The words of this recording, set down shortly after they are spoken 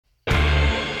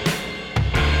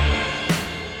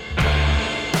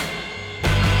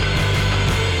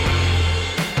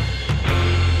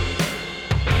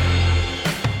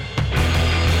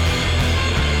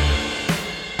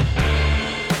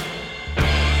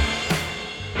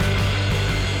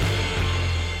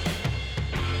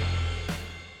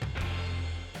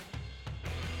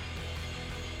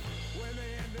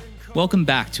Welcome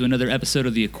back to another episode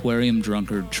of the Aquarium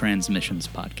Drunkard Transmissions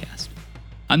podcast.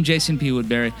 I'm Jason P.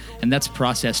 Woodbury, and that's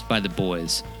Processed by the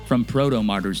Boys from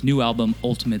Protomartyr's new album,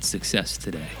 Ultimate Success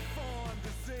Today.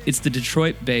 It's the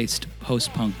Detroit-based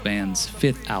post-punk band's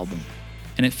fifth album,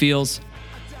 and it feels,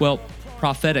 well,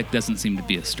 prophetic doesn't seem to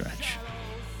be a stretch.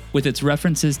 With its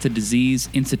references to disease,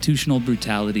 institutional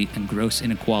brutality, and gross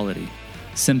inequality,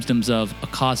 symptoms of a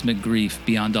cosmic grief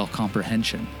beyond all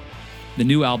comprehension, the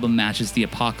new album matches the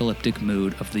apocalyptic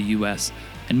mood of the US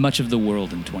and much of the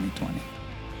world in 2020.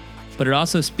 But it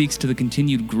also speaks to the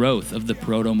continued growth of the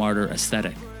proto-martyr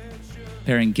aesthetic,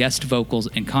 pairing guest vocals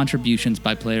and contributions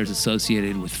by players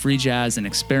associated with free jazz and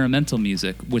experimental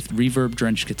music with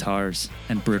reverb-drenched guitars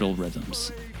and brittle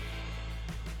rhythms.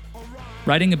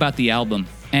 Writing about the album,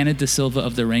 Anna Da Silva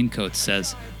of the Raincoats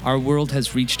says, "Our world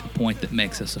has reached a point that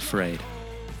makes us afraid.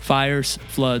 Fires,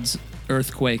 floods,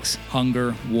 earthquakes,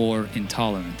 hunger, war,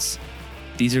 intolerance.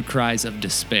 These are cries of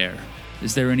despair.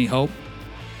 Is there any hope?"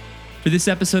 For this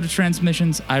episode of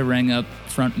Transmissions, I rang up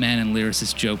frontman and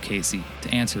lyricist Joe Casey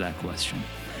to answer that question,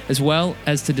 as well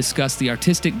as to discuss the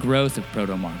artistic growth of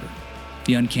Proto-Martyr,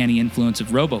 the uncanny influence of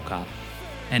RoboCop,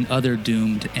 and other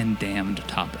doomed and damned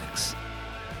topics.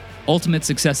 Ultimate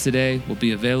Success Today will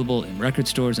be available in record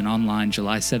stores and online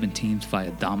July 17th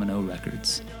via Domino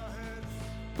Records.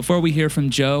 Before we hear from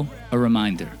Joe, a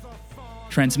reminder.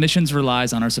 Transmissions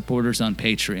relies on our supporters on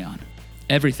Patreon.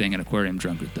 Everything an Aquarium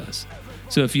Drunkard does.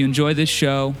 So if you enjoy this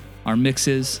show, our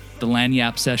mixes, the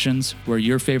Lagniappe sessions, where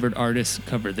your favorite artists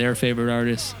cover their favorite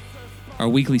artists, our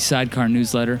weekly Sidecar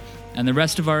newsletter, and the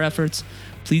rest of our efforts,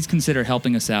 please consider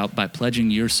helping us out by pledging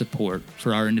your support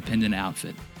for our independent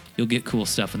outfit. You'll get cool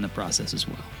stuff in the process as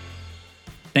well.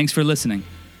 Thanks for listening.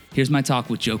 Here's my talk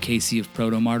with Joe Casey of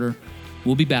Proto-Martyr.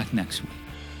 We'll be back next week.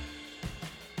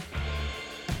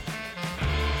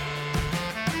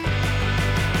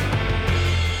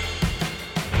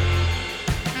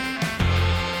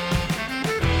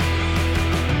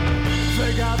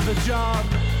 The job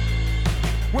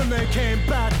when they came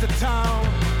back to town.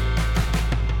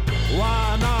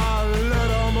 Why not let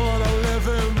them earn a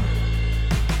living?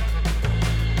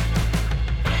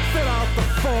 Fill out the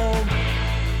form,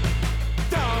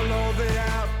 download the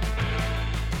app,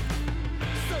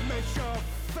 submit your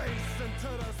face into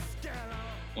the scanner.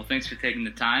 Well, thanks for taking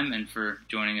the time and for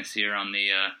joining us here on the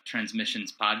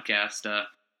Transmissions podcast.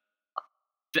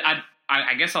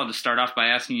 I guess I'll just start off by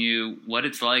asking you what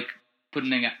it's like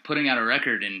putting out a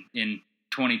record in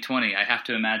 2020. I have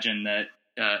to imagine that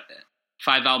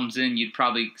 5 albums in, you'd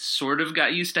probably sort of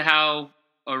got used to how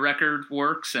a record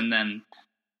works, and then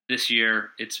this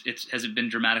year, has it been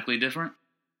dramatically different?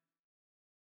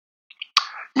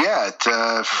 Yeah,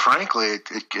 frankly,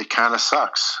 it kind of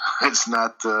sucks. It's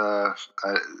not a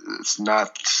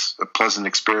pleasant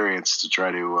experience to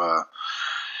try to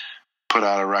put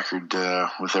out a record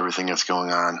with everything that's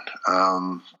going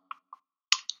on.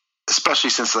 Especially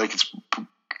since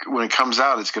when it comes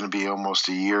out, it's going to be almost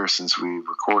a year since we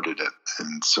recorded it.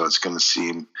 And so it's going to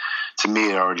seem, to me,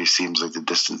 it already seems like the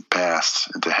distant past.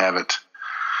 And to have it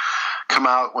come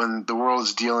out when the world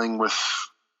is dealing with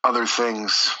other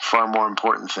things, far more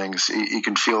important things, you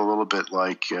can feel a little bit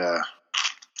like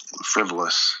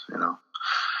frivolous,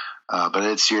 but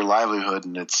it's your livelihood,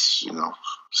 and it's,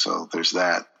 so there's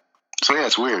that. So yeah,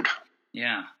 it's weird.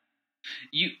 Yeah.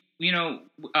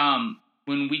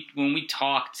 When we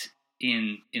talked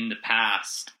in the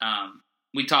past,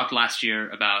 we talked last year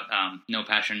about No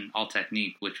Passion, All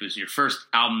Technique, which was your first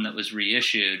album that was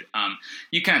reissued.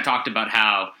 You kind of talked about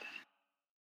how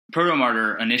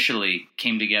Proto-Martyr initially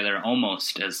came together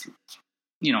almost as,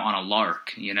 on a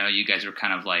lark. You guys were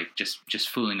kind of like just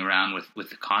fooling around with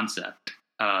the concept.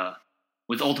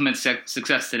 With Ultimate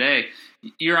Success Today,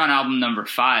 you're on album number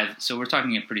 5, so we're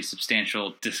talking a pretty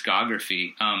substantial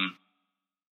discography.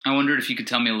 I wondered if you could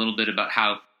tell me a little bit about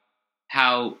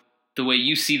how the way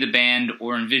you see the band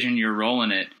or envision your role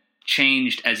in it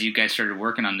changed as you guys started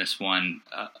working on this one.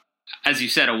 As you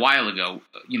said a while ago,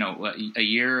 a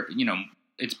year,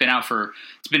 it's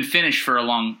been finished for a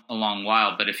long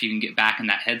while, but if you can get back in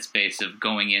that headspace of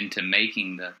going into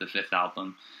making the 5th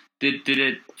album, did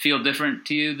it feel different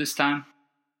to you this time?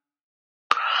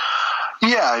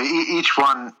 Yeah, each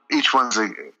one's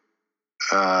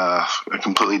a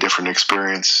completely different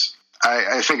experience.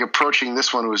 I think approaching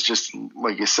this one was just,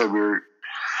 like you said,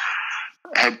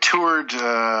 had toured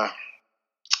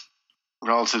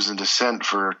Relatives in Dissent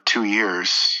for 2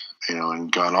 years,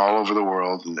 and gone all over the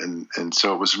world. And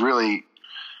so it was really,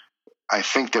 I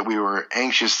think that we were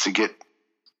anxious to get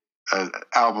an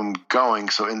album going.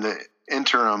 So in the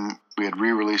interim, we had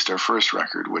re-released our first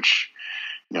record, which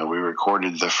we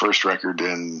recorded the first record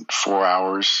in 4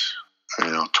 hours,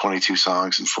 22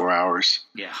 songs in 4 hours.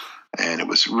 Yeah. And it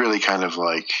was really kind of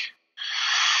like,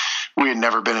 we had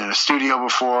never been in a studio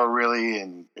before, really,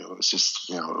 and it was just,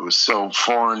 it was so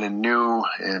foreign and new,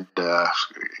 and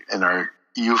in our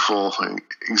youthful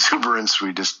exuberance,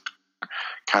 we just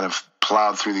kind of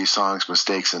plowed through these songs,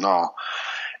 mistakes and all.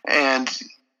 And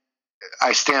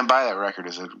I stand by that record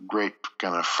as a great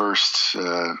kind of first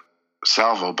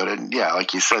salvo, but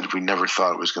like you said, we never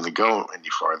thought it was going to go any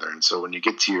farther. And so when you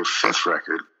get to your fifth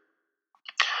record,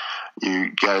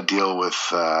 you got to deal with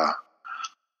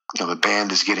the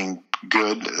band is getting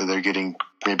good. They're getting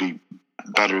maybe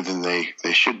better than they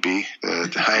should be.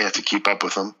 I have to keep up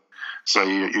with them. So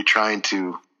you're trying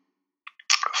to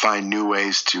find new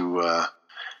ways to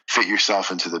fit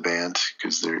yourself into the band,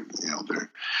 because their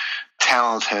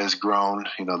talent has grown.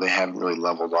 They haven't really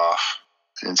leveled off,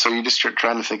 and so you just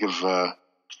trying to think of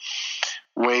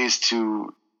ways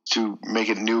to make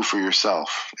it new for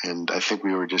yourself. And I think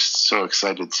we were just so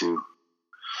excited to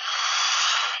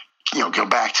go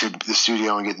back to the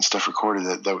studio and getting stuff recorded,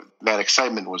 that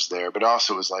excitement was there. But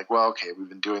also it was like, well, okay, we've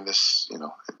been doing this,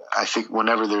 I think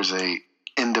whenever there's a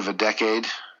end of a decade,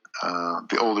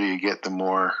 the older you get, the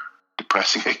more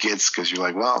depressing it gets, because you're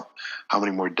like, well, how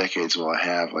many more decades will I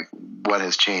have? Like, what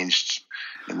has changed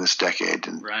in this decade?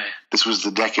 And right. This was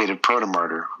the decade of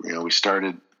Protomartyr. We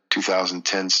started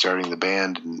 2010 starting the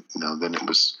band, and then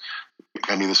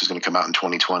I knew this was going to come out in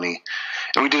 2020,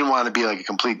 and we didn't want to be like a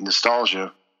complete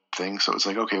nostalgia thing. So it's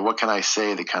like, okay, what can I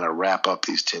say to kind of wrap up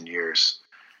these 10 years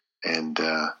and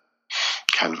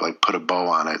kind of like put a bow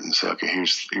on it and say, okay,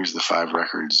 here's the 5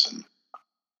 records, and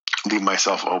leave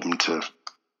myself open to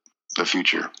the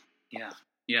future.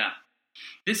 Yeah.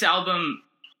 This album,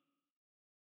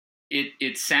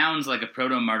 it sounds like a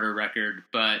Protomartyr record,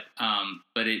 but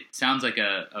it sounds like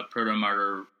a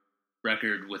Protomartyr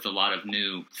record with a lot of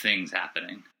new things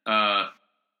happening.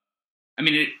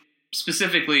 It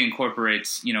specifically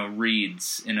incorporates,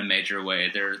 reeds in a major way.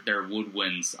 There are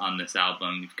woodwinds on this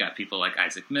album. You've got people like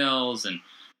Isaac Mills and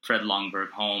Fred Longberg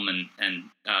Holm and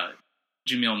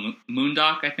Jamil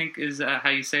Moondock, I think is how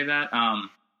you say that.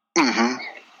 Mm-hmm.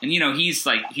 And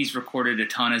he's recorded a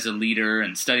ton as a leader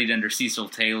and studied under Cecil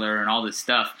Taylor and all this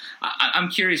stuff. I'm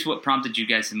curious what prompted you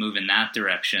guys to move in that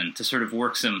direction, to sort of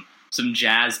work some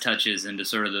jazz touches into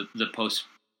sort of the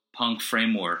post-punk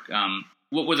framework.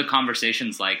 What were the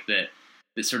conversations like that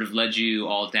sort of led you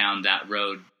all down that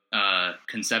road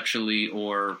conceptually,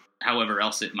 or however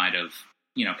else it might have,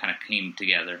 kind of came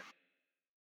together?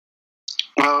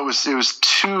 Well, it was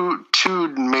two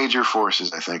major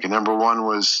forces, I think. And number one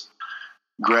was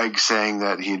Greg saying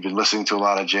that he'd been listening to a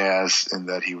lot of jazz and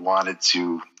that he wanted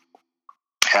to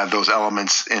have those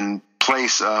elements in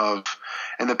place of,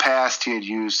 in the past he had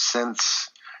used synths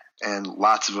and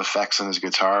lots of effects on his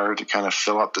guitar to kind of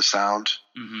fill up the sound.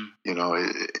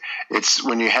 Mm-hmm. It's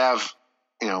when you have,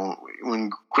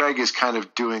 when Greg is kind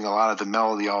of doing a lot of the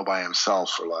melody all by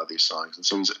himself for a lot of these songs. And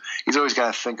so he's always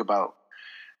got to think about,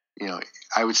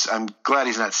 I'm glad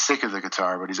he's not sick of the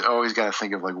guitar, but he's always got to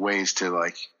think of like ways to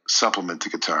like supplement the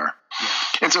guitar. Yeah.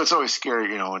 And so it's always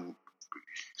scary, when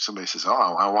somebody says,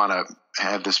 "Oh, I want to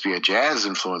have this be a jazz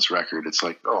influence record." It's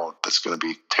like, oh, that's going to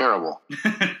be terrible.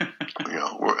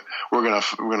 We're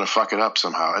gonna fuck it up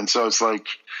somehow. And so it's like,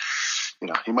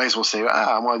 you might as well say,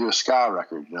 I want to do a ska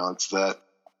record. It's that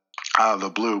out of the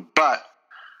blue. But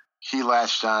he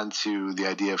latched on to the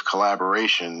idea of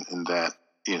collaboration, in that,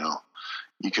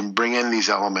 you can bring in these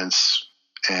elements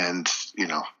and,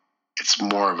 it's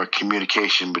more of a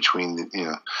communication between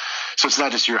so it's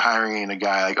not just you're hiring a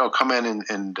guy like, oh, come in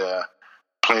and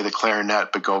play the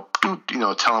clarinet, but go,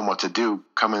 tell him what to do.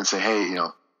 Come in and say, hey,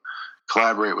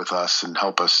 collaborate with us and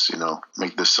help us,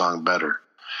 make this song better.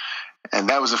 And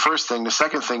that was the first thing. The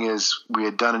second thing is we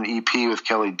had done an EP with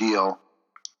Kelly Deal,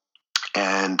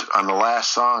 and on the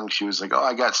last song, she was like, oh,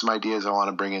 I got some ideas. I want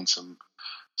to bring in some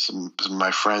of my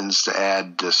friends to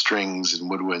add strings and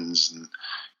woodwinds,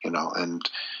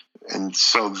 and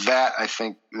so that, I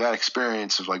think that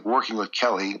experience of like working with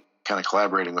Kelly, kind of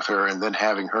collaborating with her, and then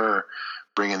having her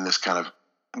bring in this kind of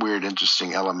weird,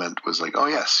 interesting element was like, oh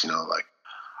yes, like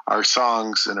our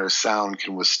songs and our sound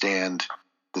can withstand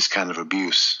this kind of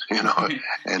abuse, and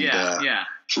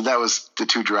so that was the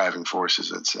two driving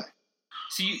forces, I'd say.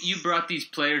 So you brought these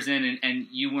players in, and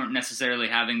you weren't necessarily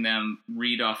having them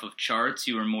read off of charts.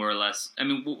 You were more or less,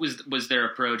 what was their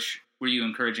approach? Were you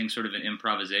encouraging sort of an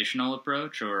improvisational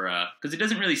approach, or because it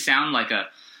doesn't really sound like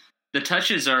the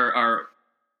touches are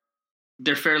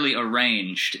they're fairly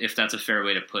arranged, if that's a fair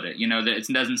way to put it. It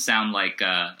doesn't sound like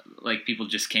people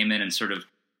just came in and sort of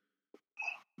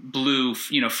blew,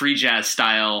 free jazz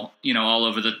style, all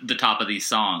over the top of these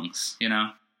songs,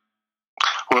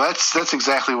 Well, that's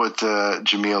exactly what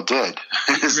Jamil did.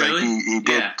 It's Really? Like he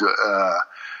did. Yeah.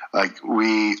 Like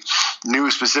we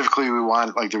knew specifically we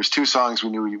wanted. Like there was 2 songs we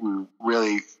knew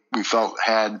we felt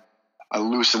had a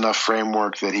loose enough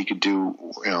framework that he could do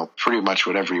pretty much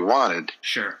whatever he wanted.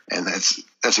 Sure. And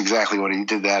that's exactly what he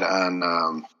did. That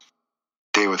on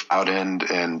Day Without End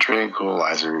and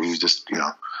Tranquilizer. He was just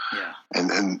Yeah.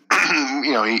 and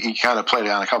he kind of played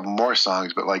it on a couple more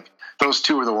songs, but like those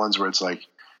 2 were the ones where it's like,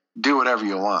 do whatever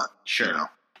you want. Sure.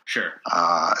 Sure.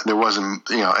 There wasn't,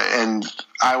 and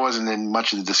I wasn't in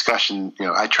much of the discussion.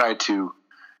 I tried to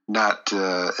not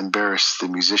embarrass the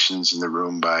musicians in the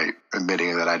room by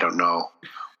admitting that I don't know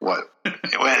what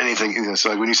anything. So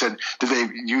like when you said, did they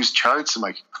use charts? I'm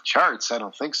like, charts? I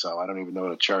don't think so. I don't even know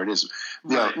what a chart is.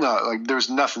 Right. No, like there's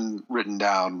nothing written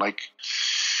down. Like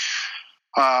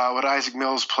what Isaac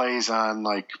Mills plays on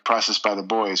like Process by the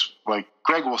Boys, like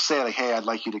Greg will say like, hey, I'd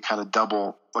like you to kind of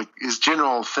double, like his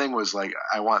general thing was like,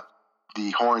 I want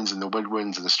the horns and the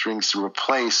woodwinds and the strings to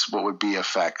replace what would be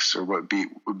effects or what would be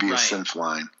Right. a synth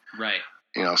line. Right.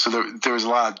 So there was a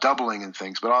lot of doubling and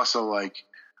things, but also like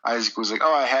Isaac was like,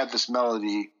 oh, I had this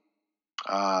melody.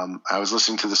 I was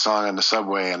listening to the song on the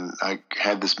subway and I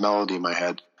had this melody in my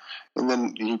head. And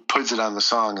then he puts it on the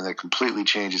song, and it completely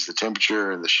changes the temperature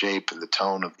and the shape and the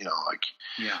tone of,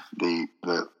 Yeah. the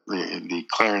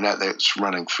clarinet that's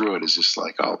running through it is just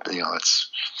like, it's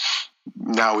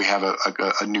now we have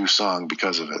a new song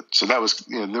because of it. So that was,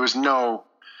 there was no,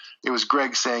 it was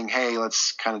Greg saying, hey,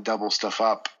 let's kind of double stuff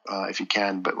up if you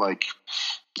can, but like,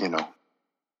 on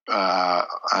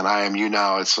I Am You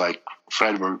Now, it's like,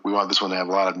 Fred, we want this one to have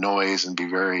a lot of noise and be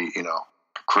very,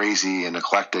 crazy and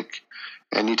eclectic.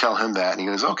 And you tell him that, and he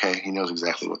goes, okay, he knows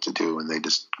exactly what to do. And they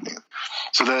just,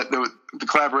 so the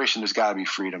collaboration, there's got to be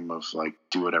freedom of like,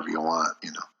 do whatever you want,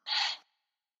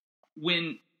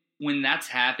 When that's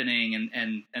happening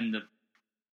and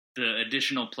the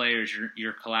additional players,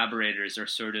 your collaborators are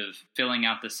sort of filling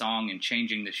out the song and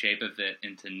changing the shape of it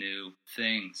into new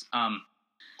things.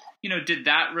 Did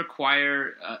that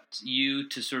require you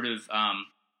to sort of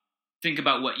think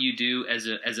about what you do as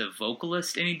a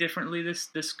vocalist any differently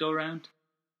this go round?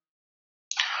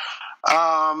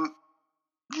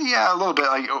 Yeah, a little bit.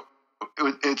 Like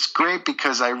it's great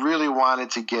because I really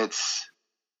wanted to get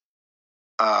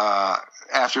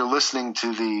after listening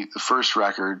to the first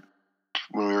record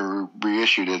when we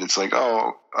reissued it, it's like,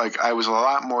 I was a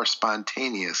lot more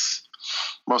spontaneous,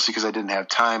 mostly because I didn't have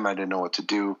time. I didn't know what to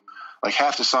do. Like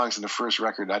half the songs in the first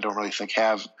record, I don't really think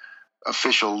have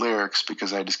official lyrics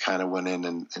because I just kind of went in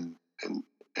and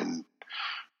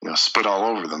spit all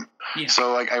over them. Yeah.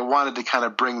 So like I wanted to kind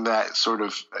of bring that sort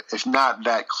of, if not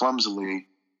that clumsily,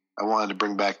 I wanted to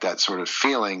bring back that sort of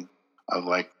feeling of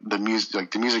like the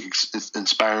music is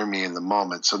inspiring me in the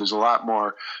moment. So there's a lot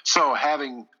more. So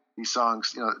having these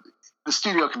songs, the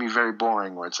studio can be very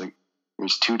boring where it's like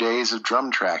there's 2 days of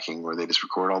drum tracking where they just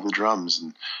record all the drums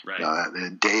and right. A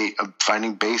day of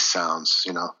finding bass sounds.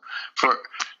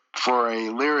 For a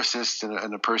lyricist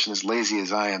and a person as lazy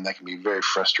as I am, that can be very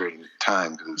frustrating at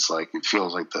times because it's like it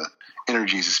feels like the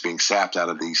energy is just being sapped out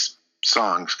of these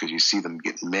songs because you see them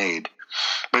getting made.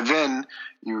 But then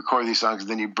you record these songs and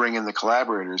then you bring in the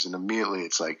collaborators and immediately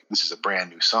it's like this is a brand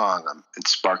new song.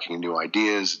 It's sparking new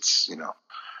ideas. It's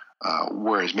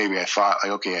whereas maybe I thought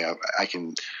like, okay, I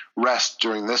can rest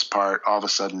during this part. All of a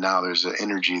sudden now there's an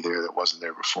energy there that wasn't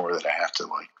there before that I have to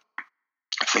like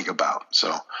think about. So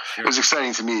Sure. It was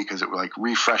exciting to me because it like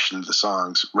refreshened the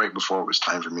songs right before it was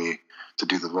time for me to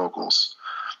do the vocals.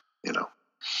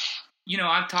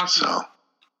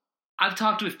 I've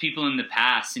talked with people in the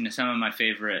past. Some of my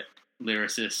favorite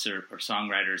lyricists or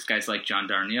songwriters, guys like John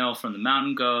Darnielle from the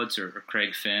Mountain Goats or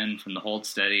Craig Finn from the Hold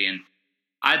Steady, and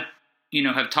I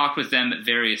have talked with them at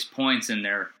various points in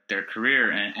their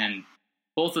career, and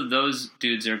both of those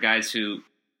dudes are guys who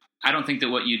I don't think that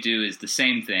what you do is the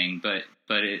same thing, but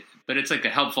it's like a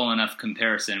helpful enough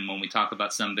comparison when we talk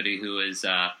about somebody who is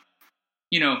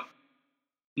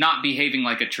not behaving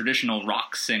like a traditional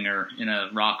rock singer in a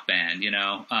rock band,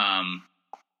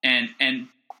 and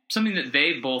something that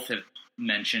they both have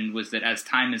mentioned was that as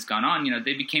time has gone on,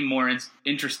 they became more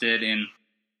interested in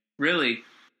really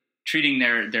treating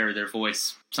their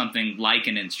voice something like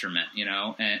an instrument,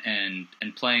 and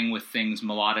playing with things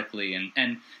melodically,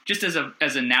 and just as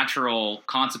a natural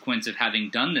consequence of having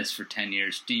done this for 10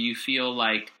 years, do you feel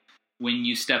like when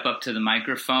you step up to the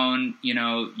microphone,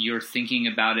 you're thinking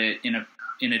about it in a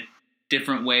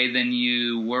different way than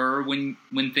you were when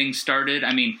things started?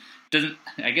 I mean, doesn't,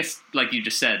 I guess, like you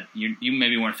just said, you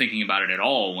maybe weren't thinking about it at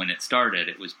all when it started.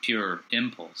 It was pure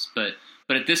impulse. But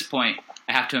at this point,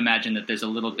 I have to imagine that there's a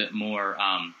little bit more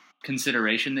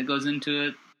consideration that goes into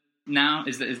it now.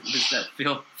 Does that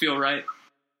feel right?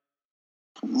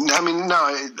 I mean,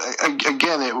 no.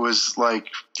 Again, it was like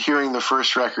hearing the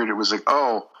first record. It was like,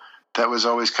 oh, that was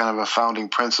always kind of a founding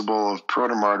principle of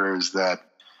Protomartyrs, that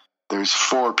there's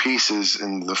 4 pieces,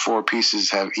 and the 4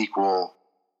 pieces have equal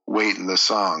weight in the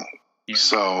song. Yeah.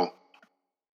 So,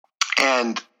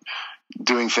 and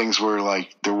doing things where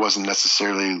like there wasn't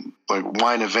necessarily like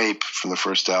Wine of Ape from the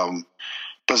first album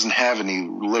doesn't have any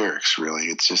lyrics really.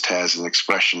 It just has an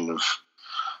expression of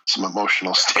some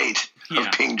emotional state of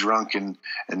being drunk and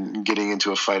getting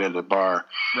into a fight at a bar.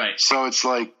 Right. So it's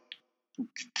like,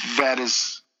 that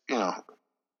is,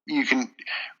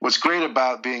 what's great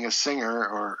about being a singer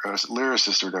or a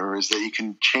lyricist or whatever is that you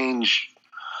can change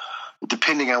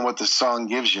depending on what the song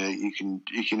gives you. It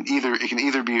can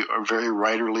either be a very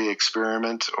writerly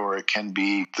experiment, or it can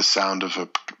be the sound of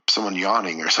someone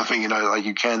yawning or something, like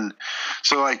you can.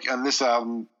 So like on this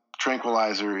album,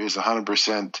 Tranquilizer is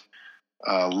 100%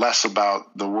 less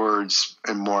about the words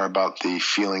and more about the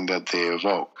feeling that they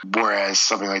evoke. Whereas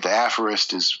something like The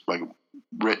Aphorist is like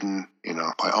written,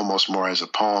 almost more as a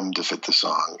poem to fit the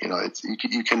song.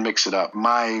 You can mix it up.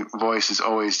 My voice is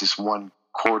always just 1/4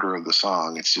 of the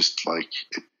song. It's just like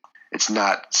it's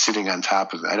not sitting on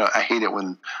top of it. I hate it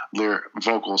when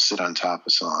vocals sit on top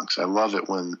of songs. I love it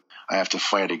when I have to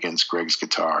fight against Greg's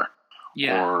guitar,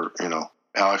 or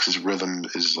Alex's rhythm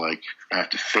is like I have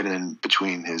to fit in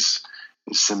between his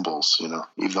cymbals. Even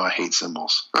though I hate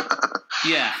cymbals.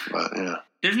 Yeah, but yeah,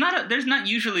 there's not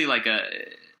usually like a.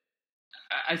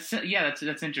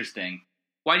 That's interesting.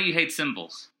 Why do you hate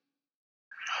cymbals?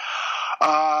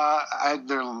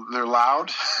 They're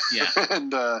loud. Yeah.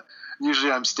 And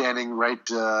usually I'm standing right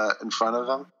in front of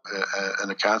them in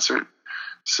a concert.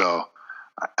 So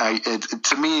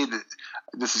to me,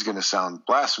 this is going to sound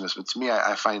blasphemous, but to me,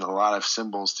 I find a lot of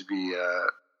cymbals to be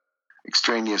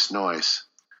extraneous noise.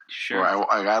 Sure.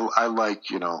 I like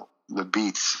the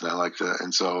beats, and I like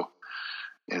and so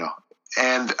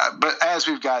but as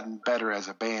we've gotten better as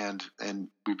a band and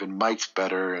we've been mic'd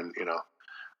better, and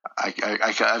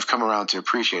I've come around to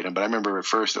appreciate him. But I remember at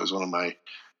first it was one of my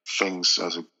things. I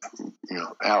was like,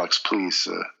 Alex, please,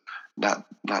 not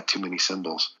too many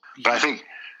cymbals. Yeah. But I think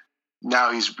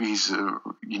now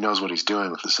he knows what he's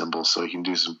doing with the cymbals, so he can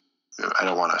do some. I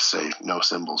don't want to say no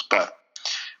cymbals, but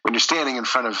when you're standing in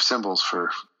front of cymbals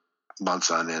for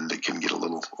months on end, it can get a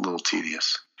little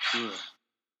tedious. Sure.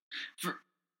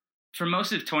 For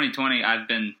most of 2020, I've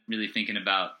been really thinking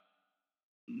about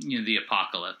the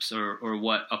apocalypse, or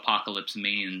what apocalypse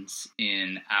means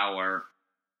in our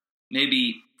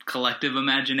maybe collective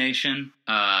imagination.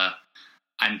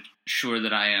 I'm sure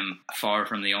that I am far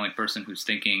from the only person who's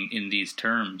thinking in these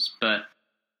terms, but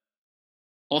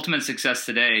Ultimate Success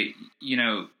Today,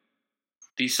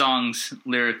 these songs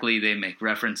lyrically, they make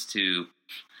reference to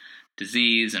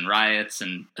disease and riots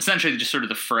and essentially just sort of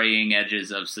the fraying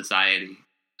edges of society.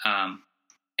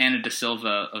 Anna Da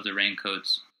Silva of the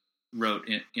Raincoats wrote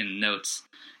in notes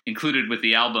included with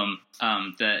the album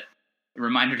that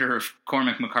reminded her of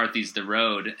Cormac McCarthy's The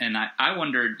Road. And I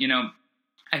wondered,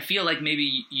 I feel like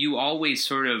maybe you always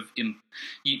sort of,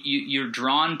 you're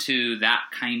drawn to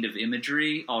that kind of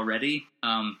imagery already.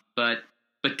 But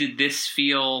did this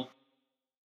feel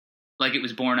like it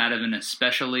was born out of an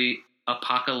especially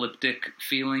apocalyptic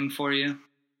feeling for you,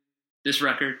 this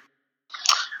record?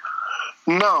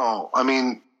 No, I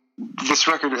mean, this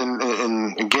record,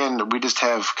 and again, we just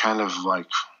have kind of like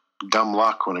dumb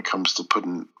luck when it comes to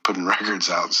putting records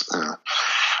out.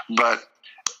 But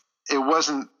it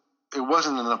wasn't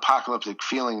an apocalyptic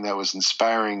feeling that was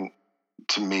inspiring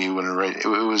to me when I write. It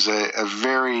was a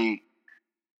very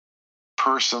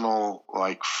personal,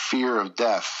 like, fear of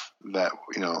death that,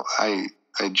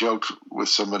 I joked with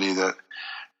somebody that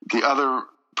the other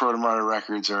Protomartyr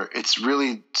records it's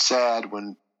really sad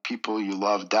when people you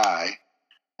love die,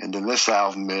 and then this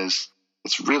album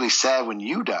it's really sad when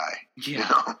you die.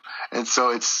 Yeah. And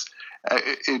so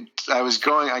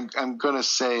I'm going to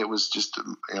say it was just,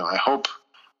 I hope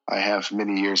I have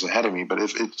many years ahead of me, but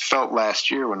it felt last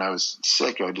year when I was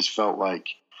sick, I just felt like,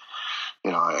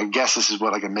 I guess this is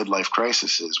what like a midlife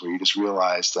crisis is, where you just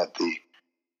realize that the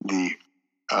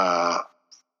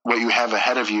what you have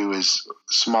ahead of you is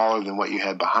smaller than what you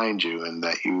had behind you, and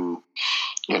that you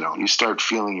start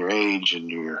feeling your age,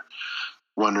 and you're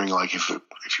wondering like if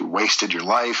you wasted your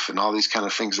life, and all these kind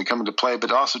of things that come into play.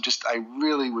 But also just, I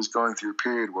really was going through a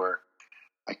period where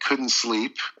I couldn't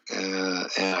sleep, and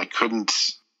I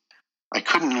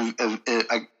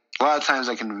a lot of times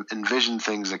I can envision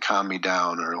things that calm me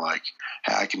down, or like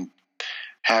I can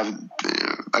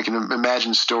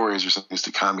imagine stories or something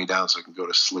to calm me down so I can go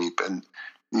to sleep. And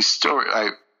I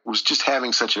was just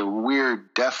having such a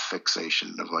weird death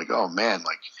fixation of like, oh man,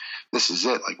 like this is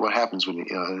it. Like what happens when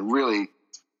and it really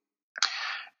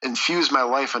infused my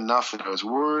life enough that I was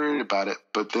worried about it.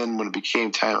 But then when it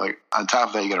became time, like on top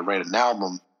of that, you got to write an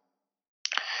album.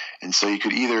 And so you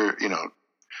could either,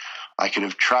 I could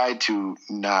have tried to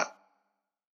not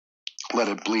let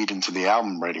it bleed into the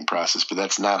album writing process, but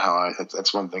that's not how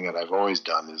that's one thing that I've always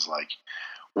done is like,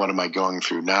 what am I going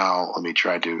through now? Let me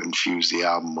try to infuse the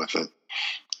album with it.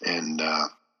 And,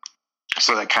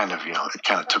 so that kind of, it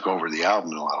kind of took over the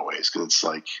album in a lot of ways. Cause it's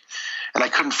like, and I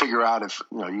couldn't figure out if,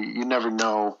 you never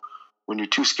know when you're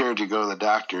too scared to go to the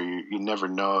doctor, you never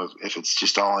know if it's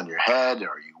just all in your head, or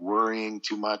are you worrying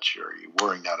too much, or are you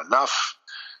worrying not enough,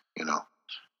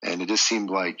 and it just seemed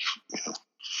like,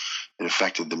 it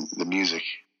affected the music.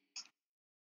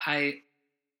 I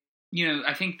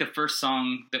think the first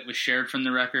song that was shared from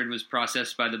the record was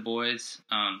Processed by the Boys.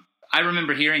 I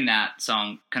remember hearing that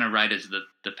song kind of right as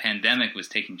the pandemic was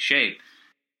taking shape.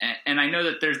 And I know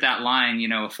that there's that line,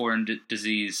 a foreign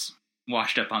disease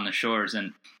washed up on the shores.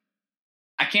 And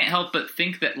I can't help but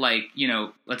think that, like,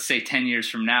 let's say 10 years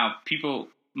from now, people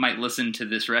might listen to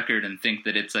this record and think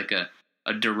that it's like a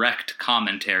direct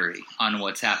commentary on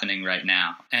what's happening right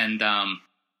now. And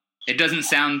it doesn't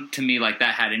sound to me like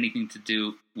that had anything to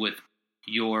do with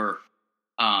your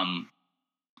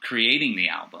creating the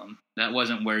album. That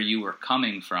wasn't where you were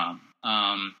coming from.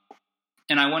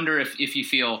 And I wonder if you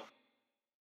feel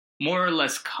more or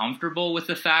less comfortable with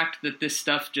the fact that this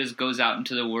stuff just goes out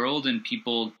into the world and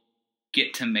people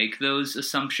get to make those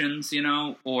assumptions,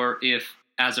 or if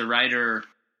as a writer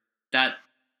that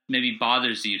maybe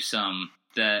bothers you some,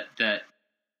 that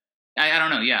I don't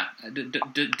know. Yeah.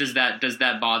 Does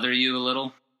that bother you a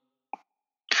little?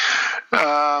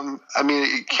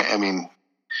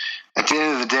 At the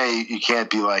end of the day, you can't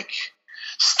be like,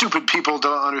 stupid people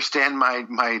don't understand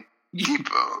my deep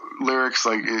lyrics.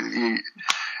 Like,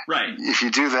 right. If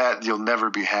you do that, you'll never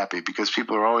be happy because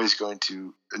people are always going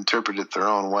to interpret it their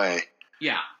own way.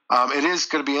 Yeah. It is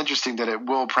going to be interesting that it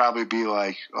will probably be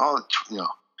like,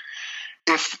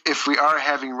 if we are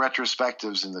having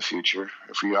retrospectives in the future,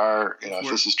 if we are, if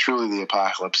this is truly the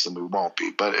apocalypse, then we won't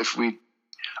be. But if we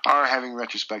are having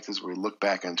retrospectives where we look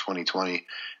back on 2020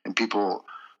 and people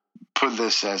put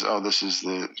this as, oh, this is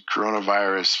the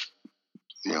coronavirus,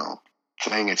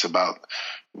 thing. It's about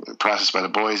Processed by the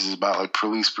Boys is about like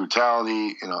police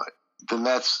brutality, then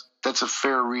that's a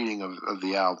fair reading of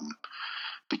the album,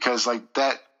 because like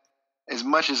that, as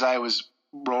much as I was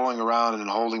rolling around and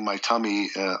holding my tummy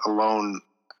alone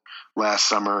last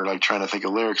summer, like trying to think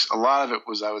of lyrics, a lot of it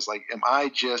was, I was like,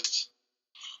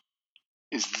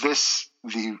 is this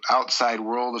the outside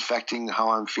world affecting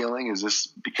how I'm feeling? Is this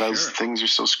because things are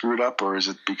so screwed up, or is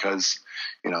it because,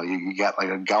 you got like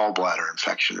a gallbladder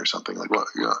infection or something, like what,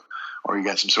 or you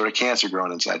got some sort of cancer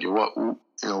growing inside you?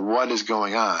 What is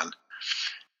going on?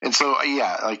 And so,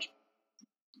 yeah, like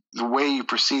the way you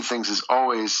perceive things is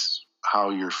always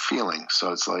how you're feeling.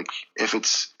 So it's like,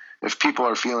 if people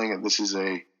are feeling that this is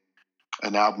an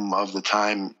album of the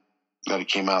time that it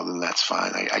came out, then that's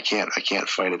fine. I can't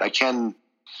fight it.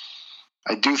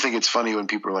 I do think it's funny when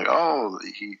people are like, oh,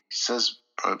 he says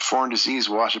foreign disease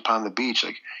wash upon the beach.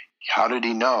 Like, how did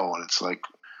he know? And it's like,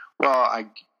 well, I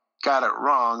got it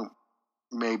wrong,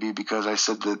 maybe because I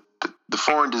said that the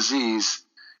foreign disease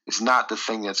is not the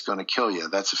thing that's going to kill you.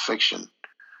 That's a fiction.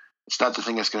 It's not the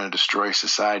thing that's going to destroy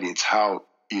society. It's how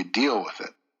you deal with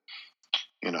it,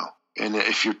 And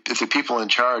if the people in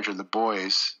charge are the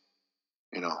boys,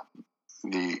 and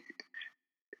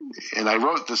I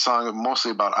wrote the song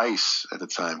mostly about ICE at the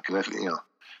time, because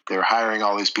they were hiring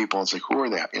all these people. And it's like, who are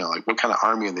they? Like what kind of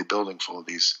army are they building full of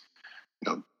these,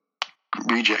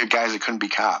 guys that couldn't be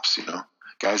cops?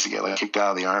 Guys that get like kicked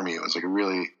out of the army. It was like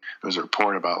there was a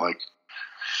report about like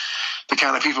the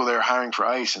kind of people they were hiring for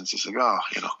ICE, and it's just like,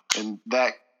 and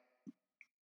that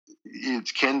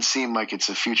it can seem like it's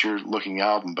a future-looking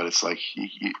album, but it's like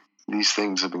these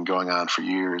things have been going on for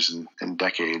years and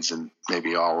decades, and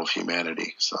maybe all of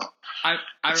humanity. So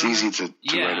it's easy to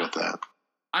write about that.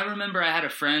 I remember I had a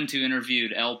friend who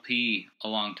interviewed LP a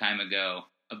long time ago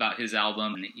about his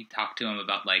album, and he talked to him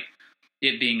about like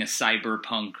it being a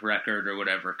cyberpunk record or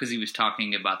whatever, because he was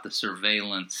talking about the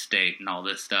surveillance state and all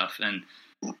this stuff, and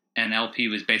LP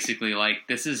was basically like,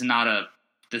 this is not a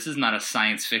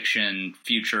science fiction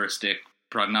futuristic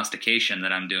prognostication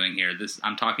that I'm doing here.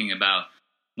 I'm talking about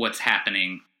what's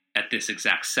happening at this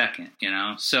exact second,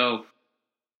 So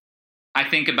I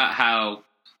think about how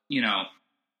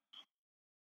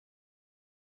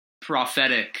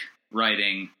prophetic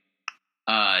writing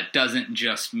doesn't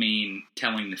just mean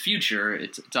telling the future.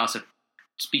 It's also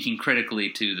speaking critically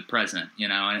to the present,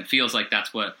 and it feels like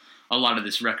that's what a lot of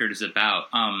this record is about.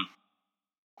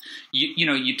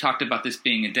 You talked about this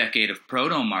being a decade of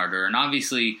proto-martyr, and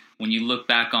obviously when you look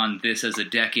back on this as a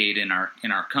decade in our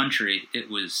country, it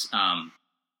was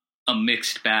a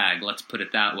mixed bag, let's put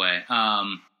it that way.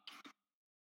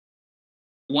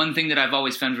 One thing that I've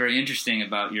always found very interesting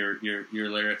about your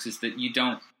lyrics is that you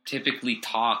don't typically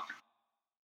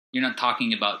you're not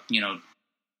talking about,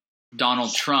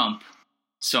 Donald Trump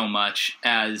so much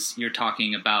as you're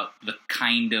talking about the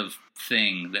kind of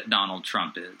thing that Donald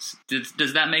Trump is.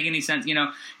 Does that make any sense?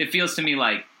 It feels to me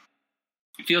like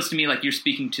you're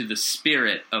speaking to the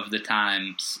spirit of the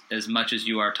times as much as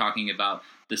you are talking about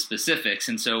the specifics.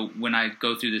 And so when I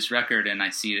go through this record and I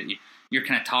see that you're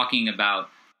kind of talking about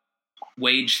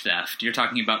wage theft, you're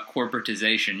talking about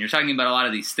corporatization, you're talking about a lot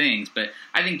of these things, but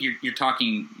I think you're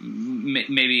talking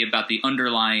maybe about the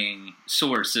underlying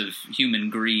source of human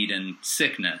greed and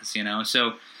sickness,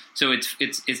 So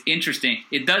it's interesting.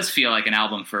 It does feel like an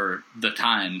album for the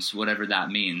times, whatever that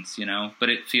means, But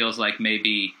it feels like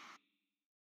maybe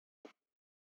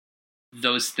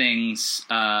those things,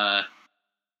 there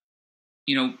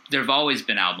have always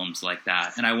been albums like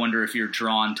that, and I wonder if you're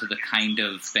drawn to the kind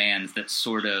of bands that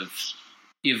sort of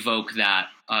evoke that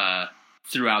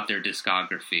throughout their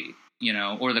discography,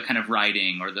 or the kind of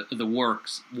writing or the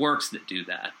works that do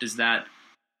that. Does that,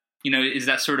 is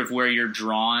that sort of where you're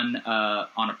drawn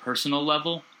on a personal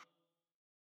level?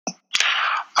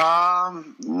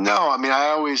 No, I mean, I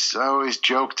always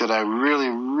joke that I really,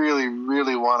 really,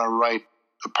 really want to write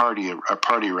a party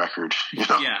record.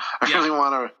 Yeah. I really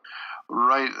want to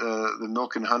write the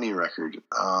Milk and Honey record.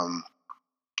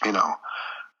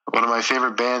 One of my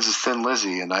favorite bands is Thin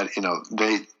Lizzy, and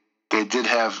they did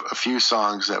have a few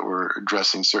songs that were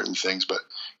addressing certain things, but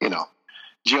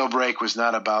Jailbreak was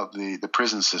not about the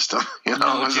prison system. It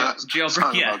was a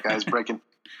song about guys breaking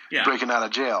out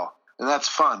of jail, and that's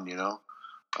fun.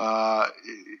 But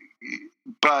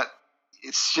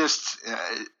it's just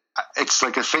it's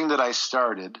like a thing that I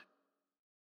started.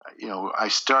 I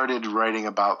started writing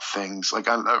about things like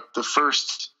on the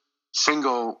first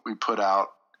single we put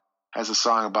out has a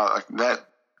song about like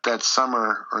that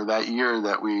summer or that year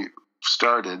that we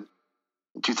started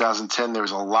in 2010. There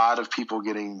was a lot of people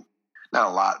not a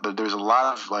lot, but there's a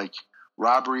lot of like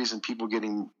robberies and people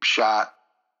getting shot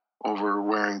over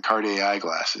wearing Cartier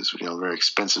eyeglasses, very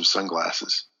expensive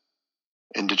sunglasses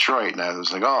in Detroit. And I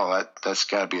was like, oh, that's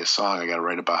got to be a song. I got to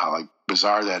write about how like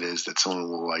bizarre that is that someone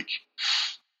will like,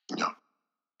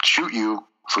 shoot you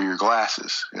for your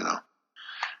glasses,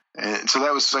 And so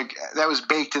that was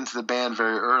baked into the band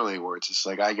very early, where it's just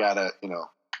like, I gotta,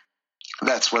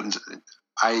 that's what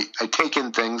I take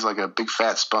in things like a big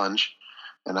fat sponge,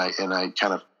 and I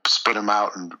kind of spit them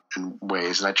out in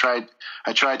ways. And I tried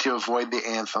to avoid the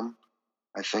anthem.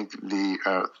 I think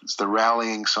the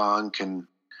rallying song can,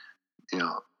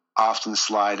 often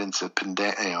slide into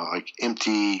like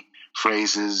empty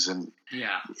phrases, and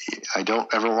I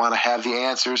don't ever want to have the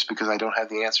answers because I don't have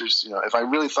the answers. If I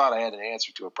really thought I had an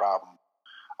answer to a problem,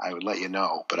 I would let you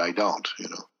know, but I don't.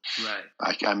 Right.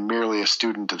 I'm merely a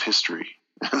student of history,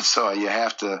 and so you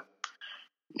have to,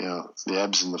 the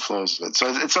ebbs and the flows of it. So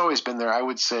it's always been there. I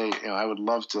would say, I would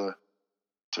love to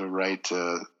write.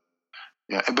 But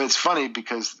it's funny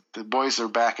because The Boys Are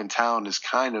Back in Town is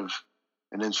kind of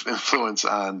an influence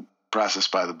on Process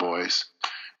by the Boys.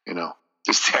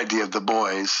 Just the idea of the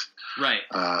boys. Right.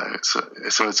 So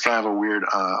it's kind of a weird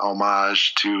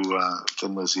homage to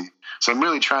Thin Lizzy. So I'm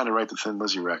really trying to write the Thin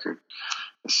Lizzy record.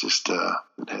 It's just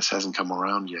it hasn't come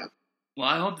around yet. Well,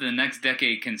 I hope the next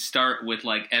decade can start with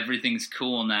like Everything's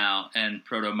Cool Now and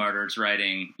Proto-Martyr's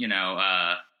writing,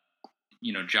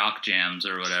 jock jams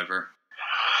or whatever.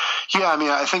 Yeah, I mean,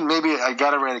 I think maybe I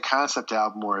got to write a concept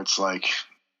album where it's like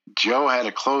Joe had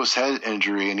a closed head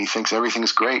injury and he thinks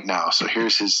everything's great now. So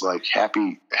here's his like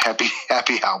happy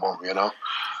album,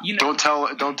 Don't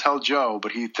tell Joe,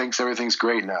 but he thinks everything's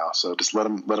great now. So just let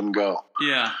him go.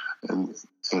 Yeah. And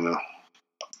the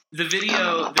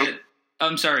video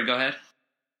I'm sorry, go ahead.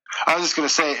 I was just going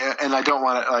to say, and I don't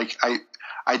want to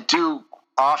I do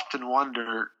often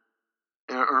wonder,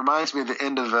 it reminds me of the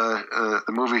end of the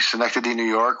movie Synecdoche, New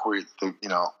York, where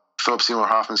Philip Seymour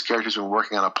Hoffman's character's been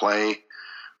working on a play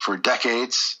for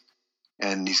decades,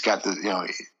 and he's got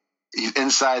he's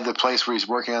inside the place where he's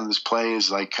working on this play is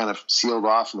like kind of sealed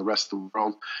off from the rest of the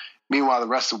world. Meanwhile, the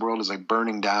rest of the world is like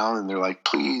burning down, and they're like,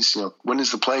 please, when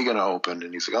is the play going to open?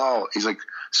 And he's like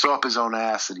so up his own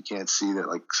ass that he can't see that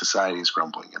like society is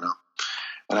crumbling,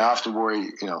 And I often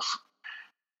worry,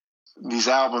 these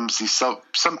albums,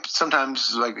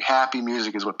 sometimes like happy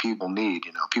music is what people need.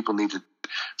 People need to.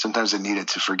 Sometimes they need it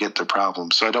to forget their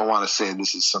problems. So I don't want to say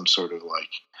this is some sort of like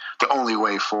the only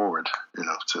way forward.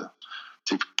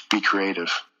 To be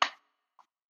creative.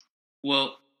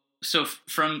 Well, so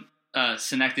from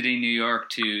Schenectady, New York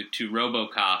to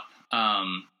RoboCop,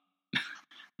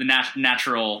 the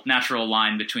natural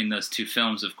line between those two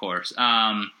films, of course.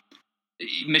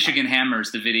 Michigan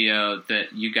Hammers, the video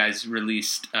that you guys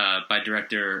released by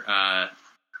director,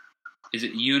 is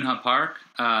it Yoon-Ha Park?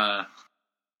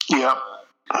 Yep.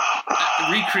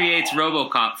 Recreates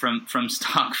RoboCop from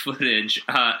stock footage,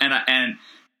 and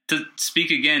to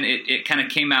speak again, it kind of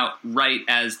came out right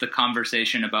as the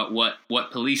conversation about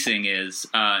what policing is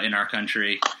in our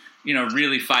country,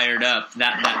 really fired up.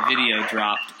 That video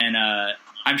dropped, and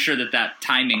I'm sure that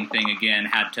timing thing again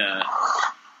had to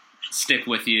stick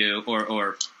with you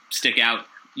or stick out,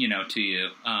 to you.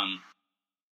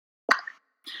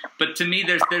 But to me,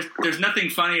 there's nothing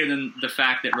funnier than the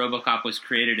fact that RoboCop was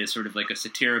created as sort of like a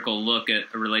satirical look at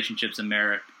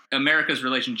America's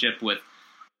relationship with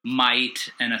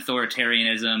might and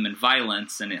authoritarianism and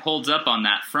violence, and it holds up on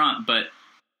that front.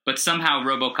 But somehow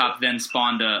RoboCop then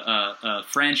spawned a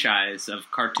franchise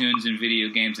of cartoons and video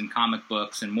games and comic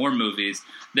books and more movies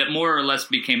that more or less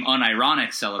became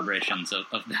unironic celebrations of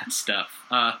that stuff.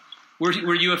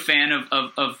 Were you a fan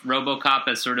of RoboCop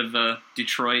as sort of a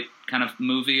Detroit kind of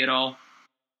movie at all?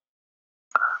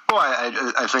 Well,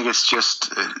 I think it's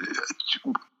just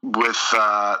with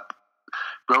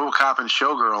RoboCop and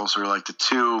Showgirls are like the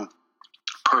two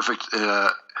perfect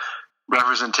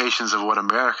representations of what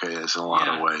America is in a lot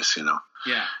of ways,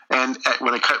 Yeah. And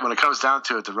when it comes down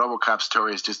to it, the RoboCop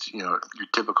story is just your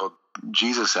typical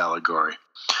Jesus allegory.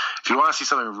 If you want to see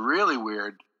something really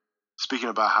weird, speaking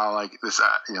about how like this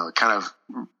kind of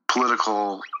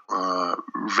political,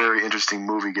 very interesting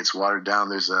movie gets watered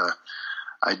down.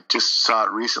 I just saw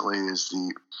it recently. Is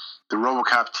the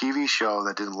RoboCop TV show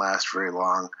that didn't last very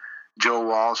long. Joe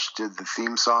Walsh did the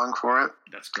theme song for it.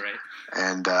 That's great.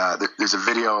 And there's a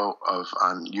video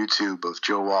on YouTube of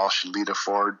Joe Walsh and Lita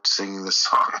Ford singing this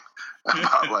song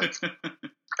about like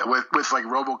with like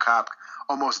RoboCop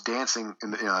almost dancing.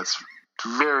 It's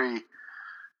very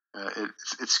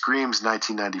it screams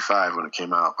 1995 when it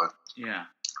came out. But yeah,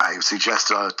 I suggest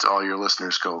to all your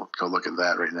listeners go look at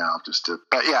that right now.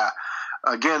 But yeah,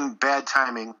 again, bad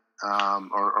timing.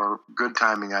 Or good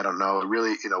timing, I don't know.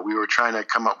 Really, we were trying to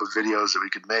come up with videos that we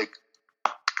could make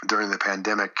during the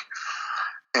pandemic.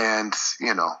 And,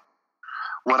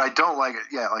 what I don't like,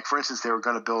 like for instance, they were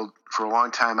going to build for a long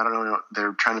time, I don't know,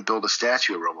 they're trying to build a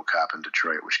statue of RoboCop in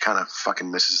Detroit, which kind of fucking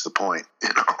misses the point,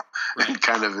 Right. And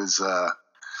kind of is,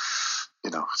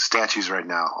 statues right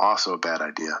now, also a bad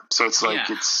idea. So it's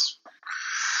like, it's,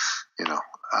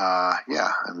 I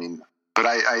mean, but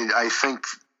I think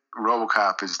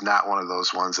RoboCop is not one of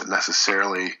those ones that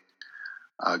necessarily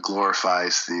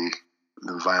glorifies the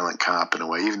violent cop in a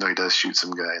way, even though he does shoot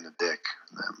some guy in the dick.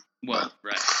 Right.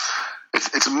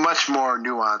 It's much more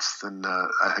nuanced than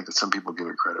I think that some people give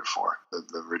it credit for,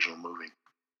 the original movie.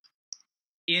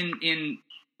 In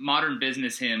modern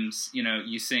business hymns,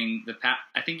 you sing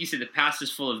I think you said the past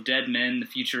is full of dead men, the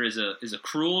future is a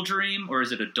cruel dream, or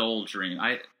is it a dull dream?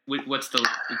 What's the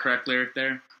correct lyric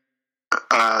there?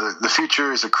 The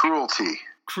future is a cruelty.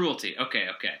 Cruelty. Okay.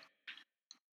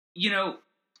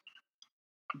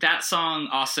 That song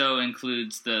also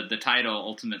includes the title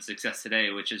 "Ultimate Success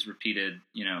Today," which is repeated,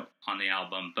 on the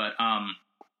album. But am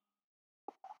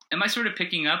I sort of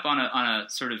picking up on a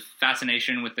sort of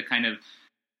fascination with the kind of,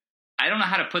 I don't know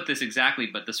how to put this exactly,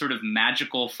 but the sort of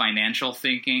magical financial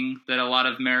thinking that a lot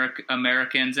of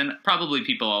Americans, and probably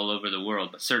people all over the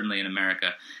world, but certainly in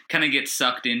America, kind of get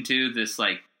sucked into this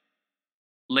like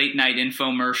late night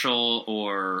infomercial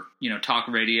or, talk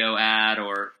radio ad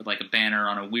or like a banner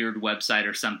on a weird website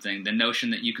or something. The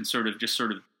notion that you can sort of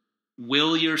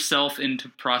will yourself into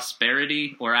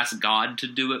prosperity or ask God to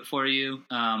do it for you,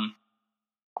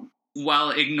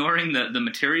 while ignoring the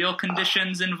material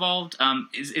conditions involved.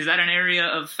 Is that an area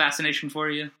of fascination for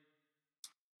you?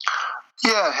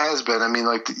 Yeah, it has been. I mean,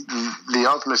 like the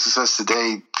Ultimate Success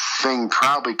Today thing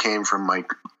probably came from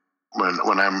like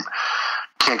when I'm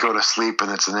can't go to sleep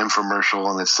and it's an infomercial,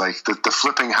 and it's like the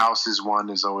flipping houses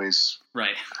one is always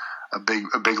right. A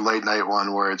big late night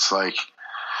one where it's like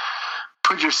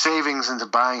put your savings into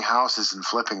buying houses and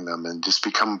flipping them and just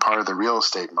become part of the real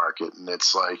estate market. And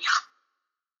it's like,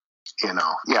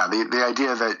 the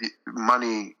idea that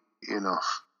money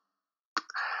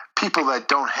people that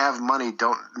don't have money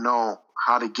don't know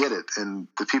how to get it, and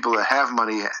the people that have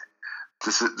money,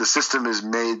 the system is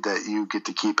made that you get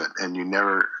to keep it, and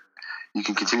you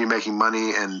can continue making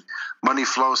money, and money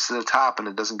flows to the top, and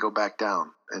it doesn't go back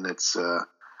down, and it's a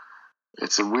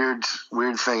weird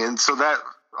thing. And so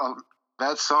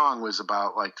that song was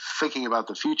about like thinking about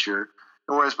the future,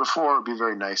 and whereas before it'd be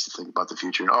very nice to think about the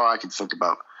future, and I could think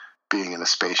about being in a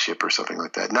spaceship or something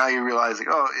like that. Now you realize, like,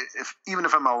 even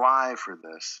if I'm alive for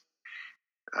this,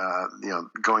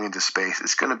 going into space,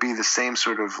 it's going to be the same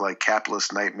sort of like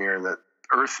capitalist nightmare that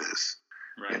Earth is.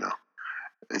 Right.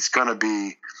 It's going to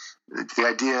be the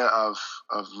idea of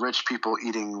rich people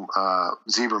eating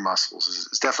zebra mussels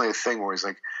is definitely a thing where it's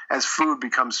like, as food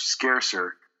becomes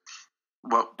scarcer,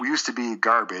 what used to be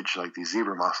garbage, like these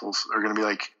zebra mussels, are going to be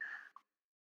like,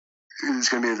 it's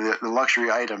going to be the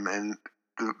luxury item, and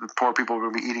the poor people are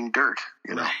going to be eating dirt.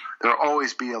 Right. There'll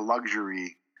always be a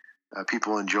luxury,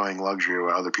 people enjoying luxury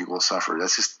where other people suffer.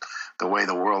 That's just the way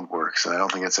the world works, and I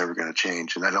don't think that's ever going to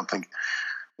change.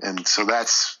 And so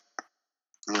that's,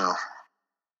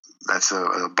 that's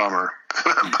a bummer,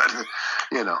 but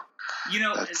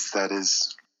that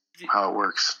is how it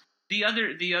works. The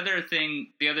other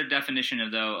definition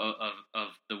of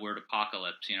the word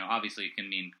apocalypse, obviously it can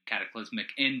mean cataclysmic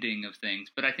ending of things,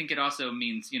 but I think it also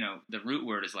means, the root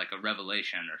word is like a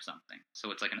revelation or something.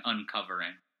 So it's like an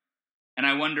uncovering. And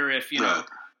I wonder if,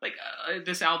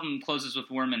 this album closes with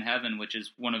Worm in Heaven, which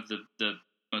is one of the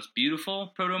most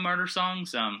beautiful Proto-Martyr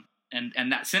songs.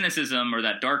 And that cynicism or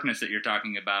that darkness that you're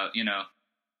talking about,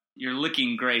 you're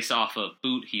licking grace off a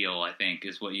boot heel, I think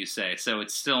is what you say. So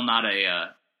it's still not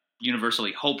a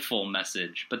universally hopeful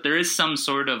message, but there is some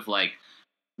sort of like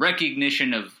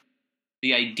recognition of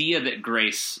the idea that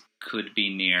grace could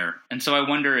be near. And so I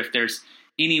wonder if there's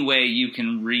any way you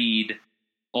can read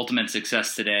Ultimate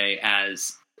Success Today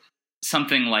as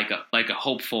something like a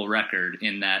hopeful record,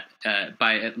 in that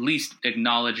by at least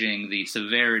acknowledging the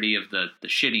severity of the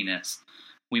shittiness,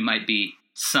 we might be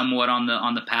somewhat on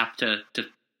the path to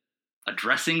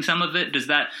addressing some of it.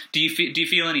 Do you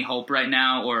feel any hope right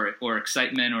now, or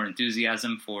excitement or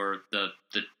enthusiasm for the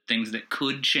things that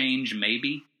could change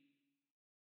maybe?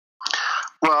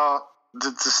 Well,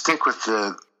 to stick with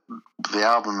the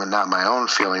album and not my own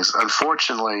feelings,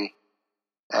 unfortunately,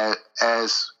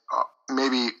 as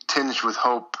maybe tinged with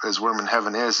hope as Worm in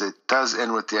Heaven is, it does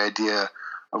end with the idea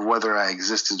of whether I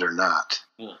existed or not.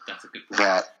 Well, that's a good point.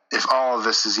 That if all of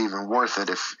this is even worth it,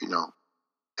 if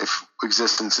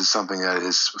existence is something that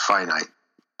is finite.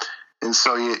 And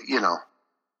so,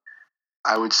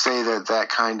 I would say that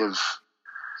kind of,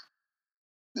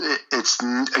 it's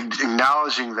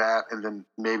acknowledging that and then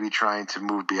maybe trying to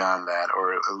move beyond that,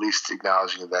 or at least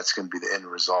acknowledging that that's going to be the end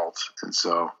result. And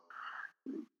so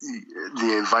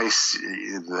the advice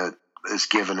that is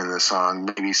given in the song,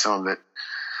 maybe some of it,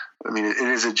 it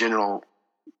is a general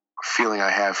feeling I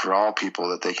have for all people,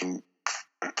 that they can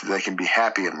be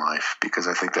happy in life, because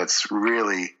I think that's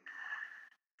really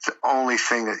the only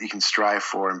thing that you can strive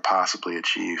for and possibly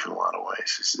achieve in a lot of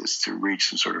ways, is to reach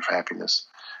some sort of happiness,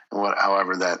 and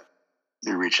however that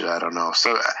you reach it, I don't know.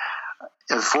 So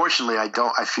unfortunately,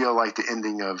 I feel like the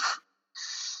ending of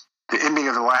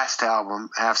the last album,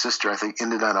 Half Sister, I think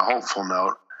ended on a hopeful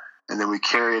note, and then we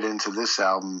carry it into this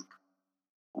album,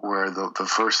 where the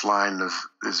first line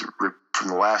from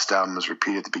the last album is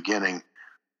repeated at the beginning,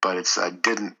 but I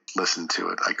didn't listen to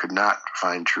it. I could not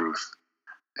find truth.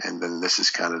 And then this is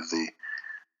kind of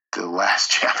the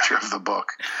last chapter of the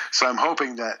book. So I'm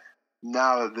hoping that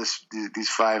now that these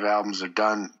 5 albums are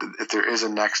done, if there is a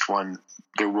next one,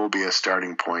 there will be a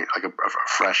starting point, like a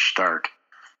fresh start,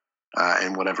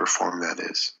 in whatever form that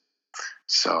is.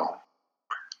 So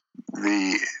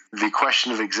the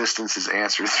question of existence is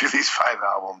answered through these 5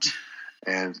 albums.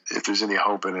 And if there's any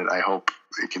hope in it, I hope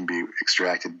it can be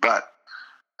extracted. But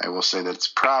I will say that it's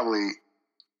probably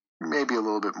maybe a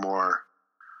little bit more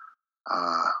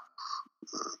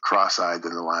cross-eyed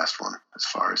than the last one as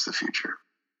far as the future.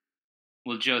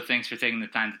 Well, Joe, thanks for taking the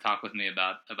time to talk with me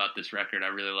about this record. I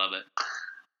really love it.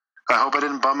 I hope I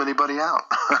didn't bum anybody out.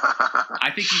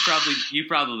 I think you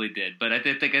probably did, but I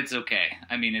think it's okay.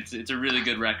 It's a really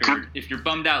good record. If you're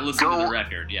bummed out, listen to the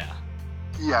record. Yeah.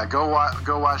 Yeah, go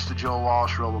watch the Joe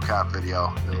Walsh RoboCop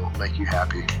video. It'll make you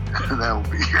happy. That will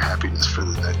be your happiness for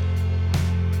the day.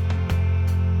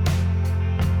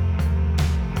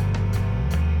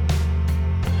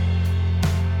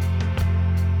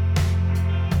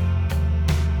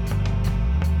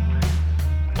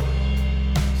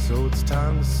 So it's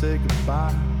time to say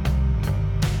goodbye.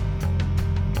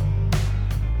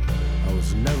 I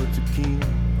was never too keen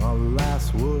on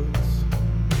last words.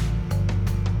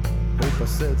 Hope I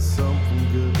said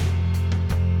something good.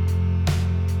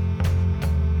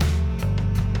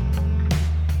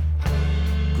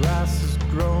 Grass has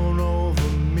grown over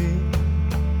me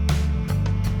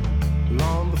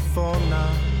long before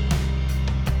now.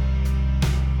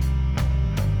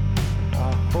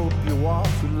 I hope you walk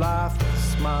through life with a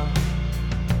smile.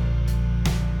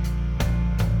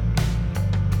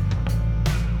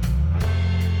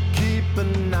 Keep a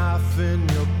knife in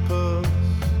your purse.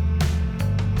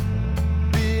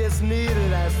 Be as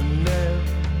needed as the nail,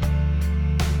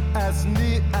 as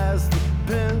neat as the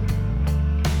pen.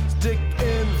 Stick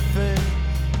in the thing.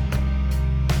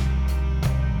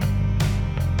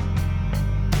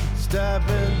 Stab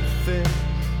in the thing.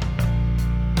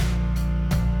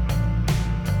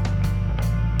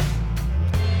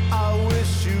 I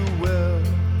wish you well,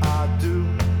 I do.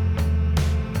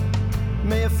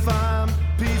 May I find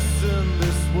peace in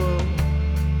this world.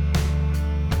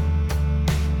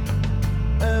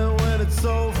 And when it's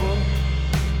over,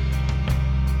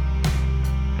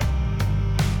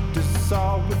 this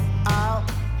all without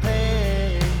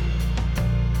pain.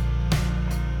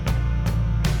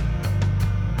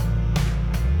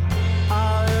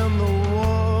 I am the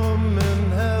one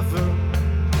in heaven,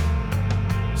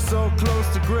 so close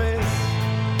to grace,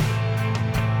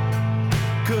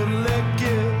 could lick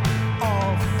it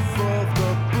off of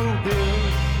the blue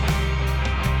hills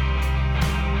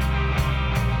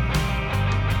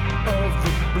of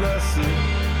the blessed.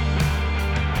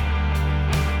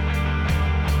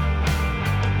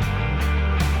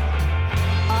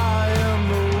 I am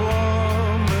the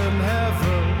one in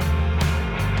heaven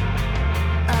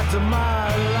after my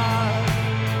life.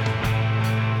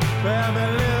 I've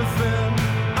been living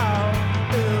out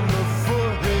in the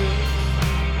foothills,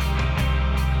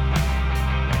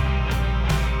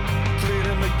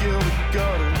 cleaning the gilded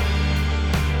gutters.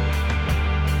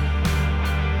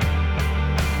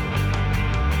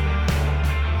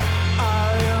 I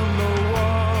am the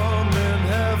one in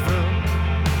heaven.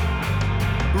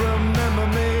 Remember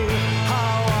me,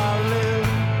 how I live.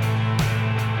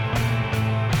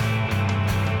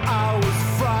 I was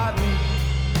frightened,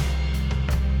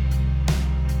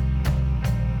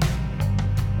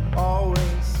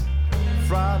 always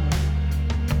frightened.